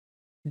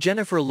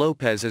Jennifer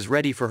Lopez is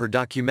ready for her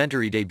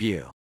documentary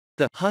debut.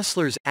 The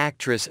Hustlers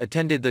actress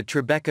attended the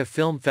Tribeca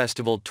Film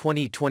Festival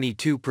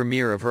 2022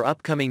 premiere of her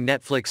upcoming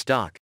Netflix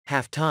doc,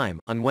 Halftime,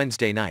 on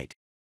Wednesday night.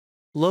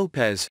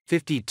 Lopez,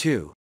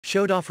 52,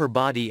 showed off her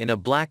body in a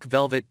black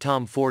velvet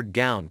Tom Ford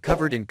gown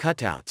covered in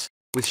cutouts,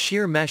 with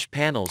sheer mesh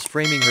panels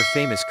framing her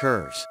famous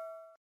curves.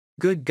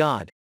 "Good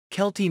God,"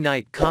 Kelty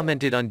Knight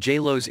commented on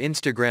J.Lo's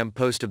Instagram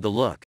post of the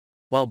look,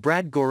 while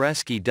Brad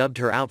Goreski dubbed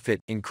her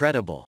outfit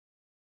incredible.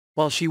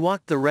 While she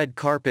walked the red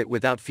carpet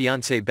without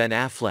fiancé Ben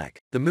Affleck,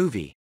 the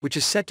movie, which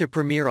is set to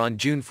premiere on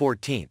June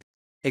 14,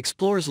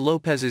 explores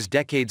Lopez's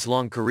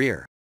decades-long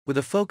career, with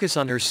a focus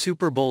on her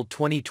Super Bowl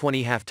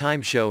 2020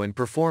 halftime show and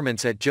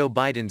performance at Joe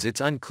Biden's.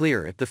 It's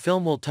unclear if the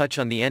film will touch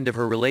on the end of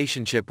her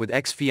relationship with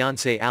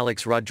ex-fiancé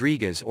Alex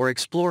Rodriguez or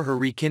explore her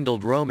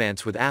rekindled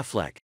romance with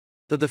Affleck,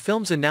 though the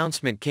film's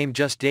announcement came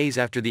just days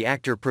after the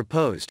actor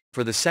proposed,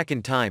 for the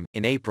second time,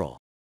 in April.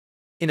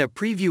 In a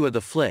preview of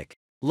the flick,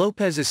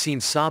 Lopez is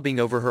seen sobbing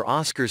over her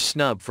Oscars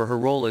snub for her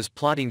role as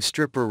plotting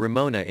stripper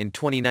Ramona in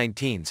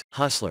 2019's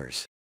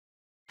Hustlers.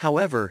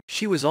 However,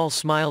 she was all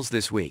smiles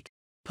this week.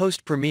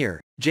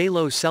 Post-premiere,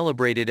 J.Lo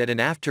celebrated at an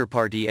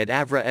after-party at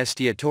Avra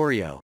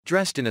Estiatorio,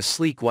 dressed in a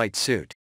sleek white suit.